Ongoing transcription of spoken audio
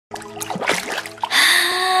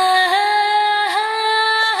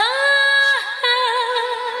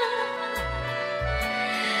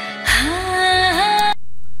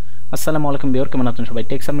আসসালামু আলাইকুম ভিউয়ার, কেমন আছেন সবাই?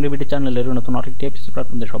 টেকসাmirBD চ্যানেলের নতুন আরেকটি এপিসোড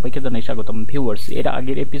আপনাদের সবাইকে জানাই স্বাগতম। ভিউয়ার্স, এর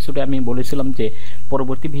আগের এপিসোডে আমি বলেছিলাম যে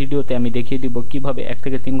পরবর্তী ভিডিওতে আমি দেখিয়ে দিব কিভাবে 1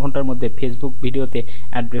 থেকে 3 ঘন্টার মধ্যে ফেসবুক ভিডিওতে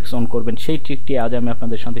অ্যাড ব্রেকস অন করবেন। সেই ট্রিকটি আজ আমি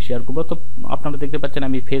আপনাদের সাথে শেয়ার করব। তো আপনারা দেখতে পাচ্ছেন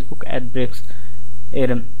আমি ফেসবুক অ্যাড ব্রেকস এর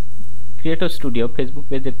ক্রিয়েটর স্টুডিও, ফেসবুক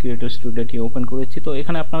পেজের ক্রিয়েটর স্টুডিওটি ওপেন করেছি। তো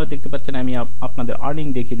এখানে আপনারা দেখতে পাচ্ছেন আমি আপনাদের আর্নিং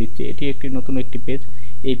দেখিয়ে দিচ্ছি। এটি একটি নতুন একটি পেজ।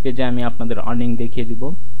 এই পেজে আমি আপনাদের আর্নিং দেখিয়ে দিব।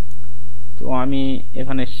 তো আমি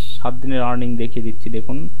এখানে 7 দিনের আর্নিং দেখিয়ে দিচ্ছি।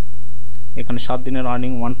 দেখুন এখানে 7 দিনের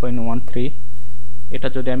আর্নিং 1.13। এটা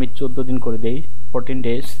যদি আমি 14 দিন করে দেই, 14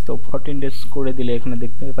 ডেজ, তো 14 ডেজ করে দিলে এখানে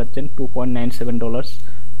দেখতে পাচ্ছেন $2.97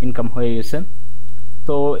 ইনকাম হয়ে গেছে।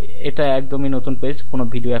 তো এটা একদমই নতুন পেজ, কোনো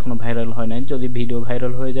ভিডিও এখনো ভাইরাল হয় নাই। যদি ভিডিও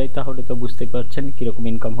ভাইরাল হয়ে যায় তাহলে তো বুঝতে পারছেন কীরকম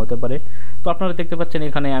ইনকাম হতে পারে। তো আপনারা দেখতে পাচ্ছেন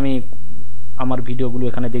এখানে আমি আমার ভিডিওগুলো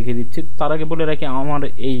এখানে দেখিয়ে দিচ্ছি। তার আগে বলে রাখি, আমার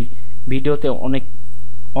এই ভিডিওতে অনেক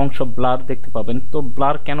অংশ ব্লার দেখতে পাবেন। তো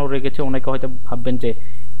ব্লার কেন রেখেছে, অনেকে হয়তো ভাববেন যে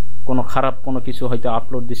কোনো খারাপ কোনো কিছু হয়তো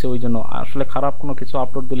আপলোড দিছে, ওই জন্য। আসলে খারাপ কোনো কিছু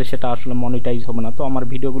আপলোড দিলে সেটা আসলে মনিটাইজ হবে না। তো আমার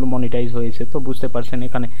ভিডিওগুলো মনিটাইজ হয়েছে, তো বুঝতে পারছেন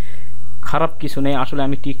এখানে খারাপ কিছু নেই। আসলে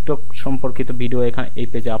আমি টিকটক সম্পর্কিত ভিডিও এখানে এই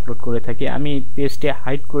পেজে আপলোড করে থাকি। আমি পেজটি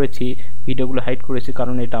হাইড করেছি, ভিডিওগুলো হাইড করেছি,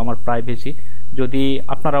 কারণ এটা আমার প্রাইভেসি। যদি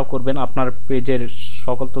আপনারাও করবেন, আপনার পেজের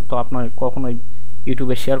সকল তথ্য আপনার কখনোই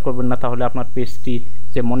ইউটিউবে শেয়ার করবেন না, তাহলে আপনার পেজটি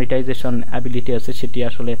যে মনিটাইজেশন অ্যাবিলিটি আছে সেটি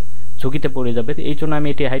আসলে ঝুঁকিতে পড়ে যাবে। এই জন্য আমি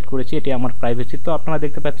এটি হাইড করেছি, এটি আমার প্রাইভেসি। তো আপনারা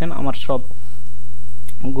দেখতে পাচ্ছেন আমার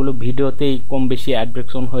সবগুলো ভিডিওতেই কম বেশি অ্যাড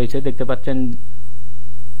ব্রেকস অন হয়েছে। দেখতে পাচ্ছেন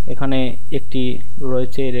এখানে একটি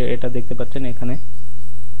রয়েছে, এটা দেখতে পাচ্ছেন এখানে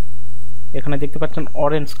দেখতে পাচ্ছেন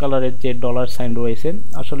অরেঞ্জ কালারের যে ডলার সাইন রয়েছে।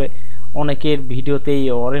 আসলে অনেকের ভিডিওতেই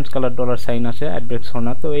অরেঞ্জ কালার ডলার সাইন আসে, অ্যাড ব্রেকস হয়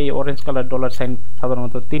না। তো এই অরেঞ্জ কালার ডলার সাইন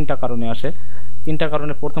সাধারণত 3টা কারণে আসে। 3টা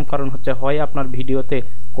কারণে। প্রথম কারণ হচ্ছে, হয় আপনার ভিডিওতে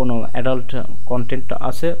কোনো অ্যাডাল্ট কন্টেন্ট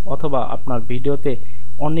আছে, অথবা আপনার ভিডিওতে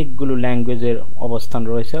অনেকগুলো ল্যাঙ্গুয়েজের অবস্থান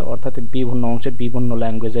রয়েছে, অর্থাৎ বিভিন্ন অংশে বিভিন্ন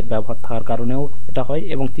ল্যাঙ্গুয়েজের ব্যবহার থাকার কারণেও এটা হয়।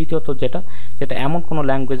 এবং তৃতীয়ত যেটা এমন কোনো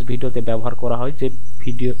ল্যাঙ্গুয়েজ ভিডিওতে ব্যবহার করা হয় যে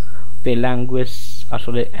ভিডিওতে ল্যাঙ্গুয়েজ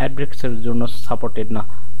আসলে অ্যাড ব্রেকসের জন্য সাপোর্টেড না।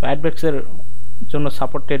 তো অ্যাড ব্রেকসের জন্য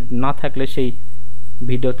সাপোর্টেড না থাকলে সেই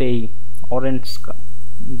ভিডিওতে এই অরেঞ্জ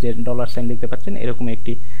যে ডলার সাইন দেখতে পাচ্ছেন, এরকম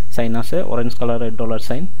একটি সাইন আছে, অরেঞ্জ কালারের ডলার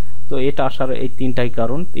সাইন। তো এটা আসার এই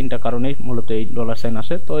 3টা কারণেই মূলত এই ডলার সাইন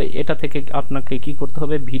আসে। তো এটা থেকে আপনাকে কি করতে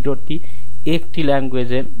হবে, ভিডিওটি একটি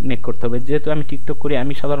ল্যাঙ্গুয়েজে মেক করতে হবে। যেহেতু আমি টিকটক করি,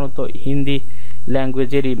 আমি সাধারণত হিন্দি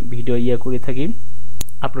ল্যাঙ্গুয়েজেরই ভিডিও করে থাকি,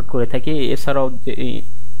 আপলোড করে থাকি। এছাড়াও যে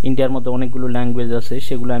ইন্ডিয়ার মধ্যে অনেকগুলো ল্যাঙ্গুয়েজ আছে,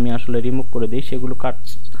 সেগুলো আমি আসলে রিমুভ করে দিই, সেগুলো কাট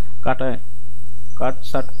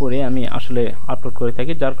করে আমি আসলে আপলোড করে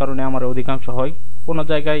থাকি। যার কারণে আমার অধিকাংশ হয় কোনো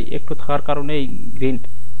জায়গায় একটু থাকার কারণে এই গ্রিন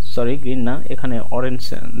না, এখানে অরেঞ্জ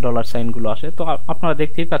ডলার সাইনগুলো আসে। তো আপনারা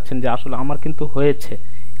দেখতেই পাচ্ছেন যে আসলে আমার কিন্তু হয়েছে।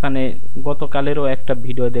 এখানে গতকালেরও একটা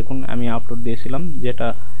ভিডিও দেখুন আমি আপলোড দিয়েছিলাম, যেটা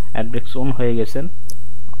অ্যাড ব্রেকস অন হয়ে গেছেন।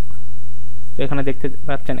 তো এখানে দেখতে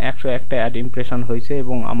পাচ্ছেন 101টা অ্যাড ইমপ্রেশন হয়েছে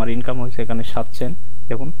এবং আমার ইনকাম হয়েছে এখানে 7 সেন্ট।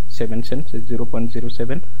 দেখুন 7 সেন্ট,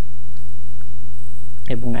 0.07,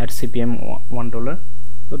 এবং অ্যাড সিপিএম $1।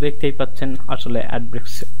 তো দেখতেই পাচ্ছেন আসলে অ্যাড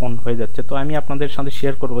ব্রেকস অন হয়ে যাচ্ছে। তো আমি আপনাদের সাথে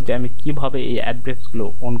শেয়ার করব যে আমি কিভাবে এই অ্যাড ব্রেকসগুলো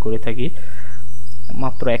অন করে থাকি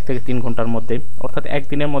মাত্র 1 থেকে 3 ঘন্টার মধ্যে। অর্থাৎ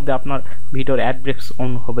একদিনের মধ্যে আপনার ভিডিওর অ্যাড ব্রেকস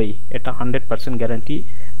অন হবেই, এটা 100% গ্যারান্টি।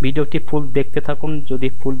 ভিডিওটি ফুল দেখতে থাকুন। যদি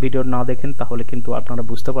ফুল ভিডিও না দেখেন তাহলে কিন্তু আপনারা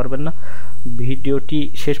বুঝতে পারবেন না। ভিডিওটি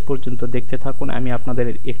শেষ পর্যন্ত দেখতে থাকুন। আমি আপনাদের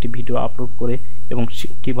একটি ভিডিও আপলোড করে এবং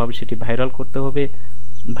কিভাবে সেটি ভাইরাল করতে হবে,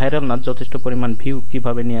 ভাইরাল না, যথেষ্ট পরিমাণ ভিউ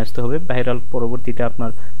কিভাবে নিয়ে আসতে হবে ভাইরাল, পরবর্তীতে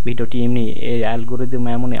আপনার ভিডিওটি এমনি এই অ্যালগরিদম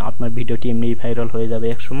এমনই আপনার ভিডিওটি এমনিই ভাইরাল হয়ে যাবে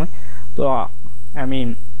এক সময়। তো আমি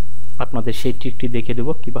আপনাদের সেই ট্রিকটি দেখিয়ে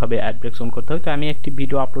দেবো কিভাবে অ্যাড ব্রেকস অন করতে হয়। তো আমি একটি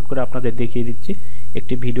ভিডিও আপলোড করে আপনাদের দেখিয়ে দিচ্ছি।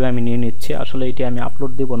 একটি ভিডিও আমি নিয়ে নিচ্ছি, আসলে এটি আমি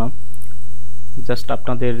আপলোড দেব না, জাস্ট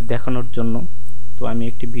আপনাদের দেখানোর জন্য। তো আমি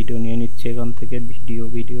একটি ভিডিও নিয়ে নিচ্ছি এখান থেকে, ভিডিও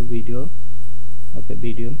ওকে,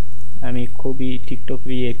 ভিডিও আমি খুবই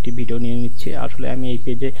টিকটকেরই একটি ভিডিও নিয়ে নিচ্ছি। আসলে আমি এই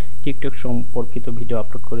পেজে টিকটক সম্পর্কিত ভিডিও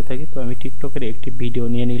আপলোড করে থাকি। তো আমি টিকটকের একটি ভিডিও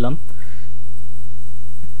নিয়ে নিলাম।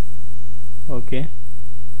 ওকে,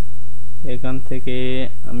 এখান থেকে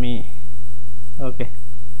আমি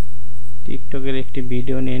টিকটকের একটি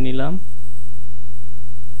ভিডিও নিয়ে নিলাম।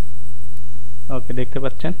 ওকে, দেখতে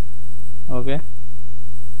পাচ্ছেন। ওকে,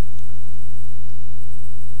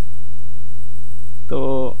 তো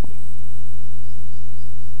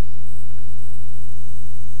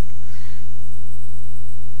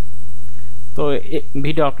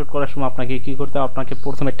ভিডিও আপলোড করার সময় আপনাকে কি করতে হবে, আপনাকে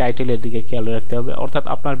প্রথমে টাইটেলের দিকে খেয়াল রাখতে হবে। অর্থাৎ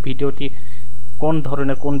আপনার ভিডিওটি কোন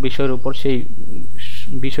ধরনের, কোন বিষয়ের উপর, সেই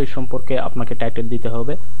বিষয় সম্পর্কে আপনাকে টাইটেল দিতে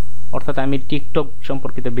হবে। অর্থাৎ আমি টিকটক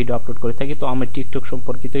সম্পর্কিত ভিডিও আপলোড করে থাকি, তো আমি টিকটক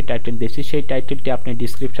সম্পর্কিতই টাইটেল দিয়েছি। সেই টাইটেলটি আপনি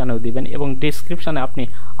ডিসক্রিপশানেও দিবেন এবং ডিসক্রিপশানে আপনি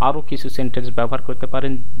আরও কিছু সেন্টেন্স ব্যবহার করতে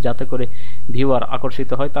পারেন যাতে করে ভিউয়ার আকর্ষিত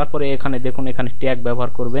হয়। তারপরে এখানে দেখুন, এখানে ট্যাগ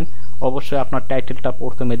ব্যবহার করবেন। অবশ্যই আপনার টাইটেলটা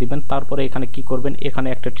প্রথমে দিবেন, তারপরে এখানে কি করবেন, এখানে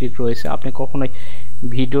একটা ট্রিক রয়েছে, আপনি কখনোই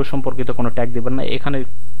ভিডিও সম্পর্কিত কোনো ট্যাগ দিবেন না, এখানে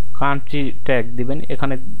কান্ট্রি ট্যাগ দিবেন।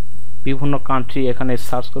 এখানে বিভিন্ন কান্ট্রি এখানে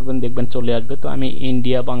সার্চ করবেন, দেখবেন চলে আসবে। তো আমি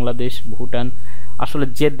ইন্ডিয়া, বাংলাদেশ, ভুটান, আসলে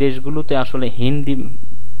যে দেশগুলোতে আসলে হিন্দি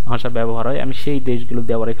ভাষা ব্যবহার হয় আমি সেই দেশগুলো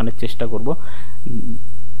দেওয়ার এখানে চেষ্টা করব,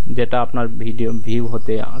 যেটা আপনার ভিডিও ভিউ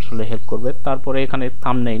হতে আসলে হেল্প করবে। তারপরে এখানে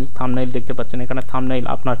থাম্বনেইল দেখতে পাচ্ছেন, এখানে থাম্বনেইল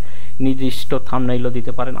আপনার নির্দিষ্ট থাম্বনেইলও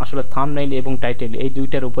দিতে পারেন। আসলে থাম্বনেইল এবং টাইটেল এই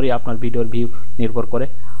দুইটার উপরেই আপনার ভিডিওর ভিউ নির্ভর করে।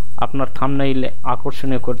 আপনার থাম্বনেইল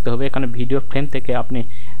আকর্ষণীয় করতে হবে। এখানে ভিডিও ফ্রেম থেকে আপনি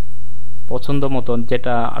পছন্দ মতন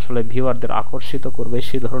যেটা আসলে ভিউয়ারদের আকর্ষিত করবে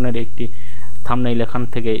সেই ধরনের একটি থাম্বনেইল এখান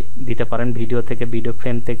থেকে দিতে পারেন। ভিডিও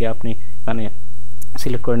ফ্রেম থেকে আপনি এখানে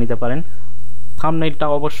সিলেক্ট করে নিতে পারেন। থাম্বনেইলটা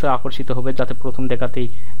অবশ্যই আকর্ষিত হবে যাতে প্রথম দেখাতেই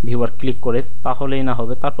ভিউয়ার ক্লিক করে, তাহলেই না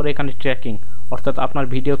হবে। তারপরে এখানে ট্র্যাকিং, অর্থাৎ আপনার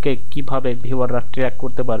ভিডিওকে কিভাবে ভিউয়াররা ট্র্যাক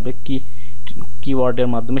করতে পারবে কি কিওয়ার্ডের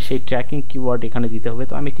মাধ্যমে, সেই ট্র্যাকিং কিওয়ার্ড এখানে দিতে হবে।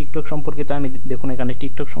 তো আমি টিকটক সম্পর্কিত দেখুন এখানে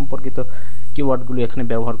টিকটক সম্পর্কিত কিওয়ার্ডগুলো এখানে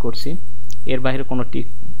ব্যবহার করছি, এর বাইরে কোনো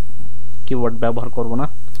কিওয়ার্ড ব্যবহার করব না।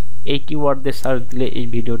 এই কিওয়ার্ড দিয়ে সার্চ দিলে এই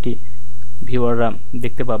ভিডিওটি ভিউয়াররা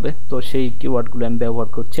দেখতে পাবে, তো সেই কিওয়ার্ডগুলো আমি ব্যবহার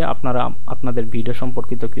করছি। আপনারা আপনাদের ভিডিও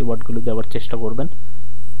সম্পর্কিত কিওয়ার্ডগুলো দেওয়ার চেষ্টা করবেন।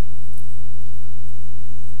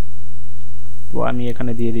 তো আমি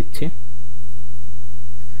এখানে দিয়ে দিচ্ছি,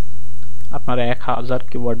 আপনারা 1000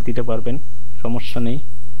 কিওয়ার্ড দিতে পারবেন, সমস্যা নেই।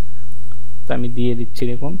 তো আমি দিয়ে দিচ্ছি,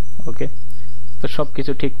 দেখুন ওকে। তো সব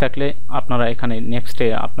কিছু ঠিক থাকলে আপনারা এখানে নেক্সটে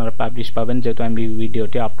আপনারা পাবলিশ পাবেন, যেহেতু আমি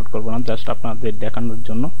ভিডিওটি আপলোড করব না, জাস্ট আপনাদের দেখানোর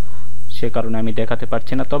জন্য, সে কারণে আমি দেখাতে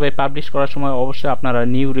পারছি না। তবে পাবলিশ করার সময় অবশ্যই আপনারা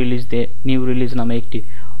নিউ রিলিজ নামে একটি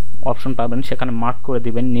অপশন পাবেন, সেখানে মার্ক করে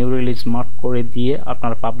দিবেন, নিউ রিলিজ মার্ক করে দিয়ে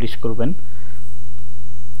আপনারা পাবলিশ করবেন।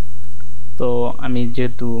 তো আমি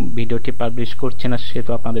যেহেতু ভিডিওটি পাবলিশ করছি না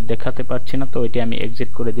সেহেতু আপনাদের দেখাতে পারছি না, তো এটি আমি এক্সিট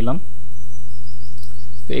করে দিলাম।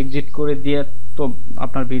 তো এক্সিট করে দিয়ে তো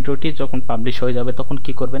আপনার ভিডিওটি যখন পাবলিশ হয়ে যাবে তখন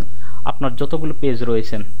কি করবেন, আপনার যতগুলো পেজ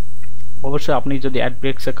রয়েছেন, অবশ্যই আপনি যদি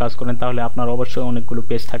অ্যাডব্রেক্সে কাজ করেন তাহলে আপনার অবশ্যই অনেকগুলো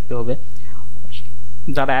পেজ থাকতে হবে।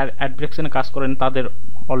 যারা অ্যাডব্রেক্সে কাজ করেন তাদের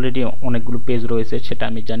অলরেডি অনেকগুলো পেজ রয়েছে, সেটা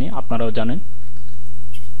আমি জানি, আপনারাও জানেন।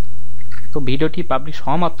 তো ভিডিওটি পাবলিশ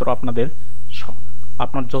হওয়া মাত্র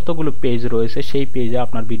আপনার যতগুলো পেজ রয়েছে সেই পেজে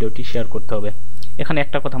আপনার ভিডিওটি শেয়ার করতে হবে। এখানে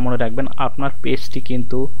একটা কথা মনে রাখবেন, আপনার পেজটি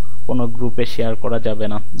কিন্তু কোনো গ্রুপে শেয়ার করা যাবে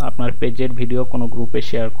না, আপনার পেজের ভিডিও কোনো গ্রুপে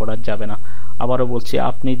শেয়ার করা যাবে না। আবারও বলছি,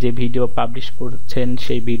 আপনি যে ভিডিও পাবলিশ করছেন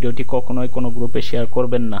সেই ভিডিওটি কখনোই কোনো গ্রুপে শেয়ার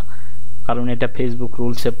করবেন না, কারণ এটা ফেসবুক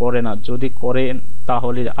রুলসে পড়ে না। যদি করেন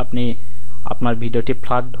তাহলে আপনার ভিডিওটি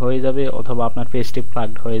ফ্ল্যাগড হয়ে যাবে অথবা আপনার পেজটি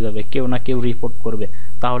ফ্ল্যাগড হয়ে যাবে, কেউ না কেউ রিপোর্ট করবে,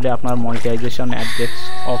 তাহলে আপনার মনিটাইজেশন অ্যাড্রেস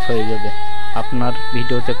অফ হয়ে যাবে, আপনার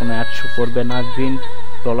ভিডিওতে কোনো অ্যাড শো করবে না, গ্রিন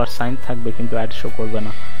 $সাইন থাকবে কিন্তু অ্যাড শো করবে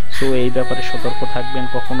না। সো এই ব্যাপারে সতর্ক থাকবেন,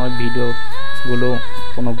 কখনোই ভিডিওগুলো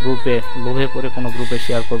কোনো গ্রুপে লোভে পড়ে কোনো গ্রুপে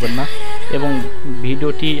শেয়ার করবেন না, এবং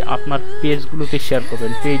ভিডিওটি আপনার পেজগুলোতে শেয়ার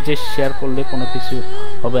করবেন। পেজে শেয়ার করলে কোনো কিছু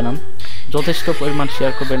হবে না, যথেষ্ট পরিমাণ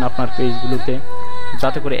শেয়ার করবেন আপনার পেজগুলোতে,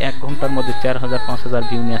 যাতে করে 1 ঘন্টার মধ্যে 4000-5000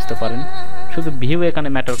 ভিউ নিয়ে আসতে পারেন। শুধু ভিউ এখানে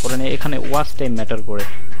ম্যাটার করে না, এখানে ওয়াচ টাইম ম্যাটার করে।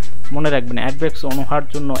 মনে রাখবেন, অ্যাডব্রেক্স অন হওয়ার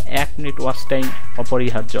জন্য 1 মিনিট ওয়াচ টাইম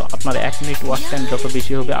অপরিহার্য। আপনার 1 মিনিট ওয়াচ টাইম যত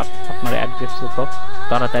বেশি হবে আপনার অ্যাডব্রেক্স তত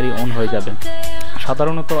তাড়াতাড়ি অন হয়ে যাবে।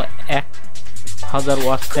 সাধারণত 1000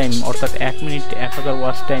 ওয়াচ টাইম অর্থাৎ 1 মিনিট 1000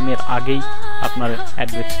 ওয়াচ টাইমের আগেই আপনার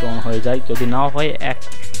অ্যাডব্রেক্সটা অন হয়ে যায়, যদি না হয়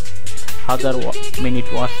 1000 মিনিট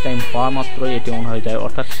ওয়াচ টাইম হওয়া মাত্রই এটি অন হয়ে যায়,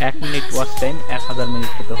 অর্থাৎ 1 মিনিট ওয়াচ টাইম 1000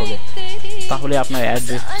 মিনিট হতে হবে, তাহলে আপনার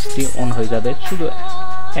অ্যাডব্রেক্সটি অন হয়ে যাবে। শুধু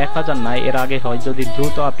 1000 না, এর আগে হয়, যদি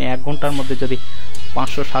দ্রুত আপনি 1 ঘন্টার মধ্যে যদি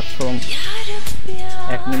 500-700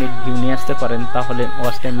 1 মিনিট ভিউ নিয়ে আসতে পারেন, তাহলে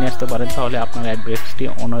ওয়াচ টাইম নিয়ে আসতে পারেন, তাহলে আপনার অ্যাডব্রেক্সটি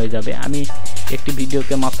অন হয়ে যাবে। আমি একটি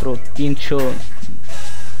ভিডিওতে মাত্র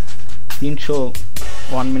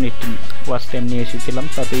 301 মিনিট ওয়াচ টাইম নিয়ে এসেছিলাম,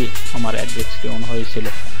 তাতেই আমার অ্যাডব্রেক্সটি অন হয়েছিল।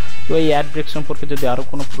 তো এই অ্যাডব্রেক্স সম্পর্কে যদি আরও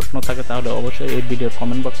কোনো প্রশ্ন থাকে তাহলে অবশ্যই এই ভিডিওর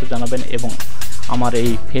কমেন্ট বক্সে জানাবেন, এবং আমার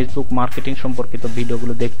এই ফেসবুক মার্কেটিং সম্পর্কিত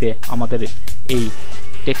ভিডিওগুলো দেখতে আমাদের এই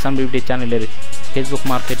TechsamirBD চ্যানেলের ফেসবুক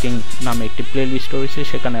মার্কেটিং নামে একটি প্লে লিস্ট রয়েছে,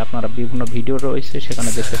 সেখানে আপনারা বিভিন্ন ভিডিও রয়েছে, সেখানে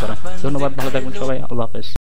দেখতে পারেন। ধন্যবাদ, ভালো থাকবেন সবাই, আল্লাহ হাফেজ।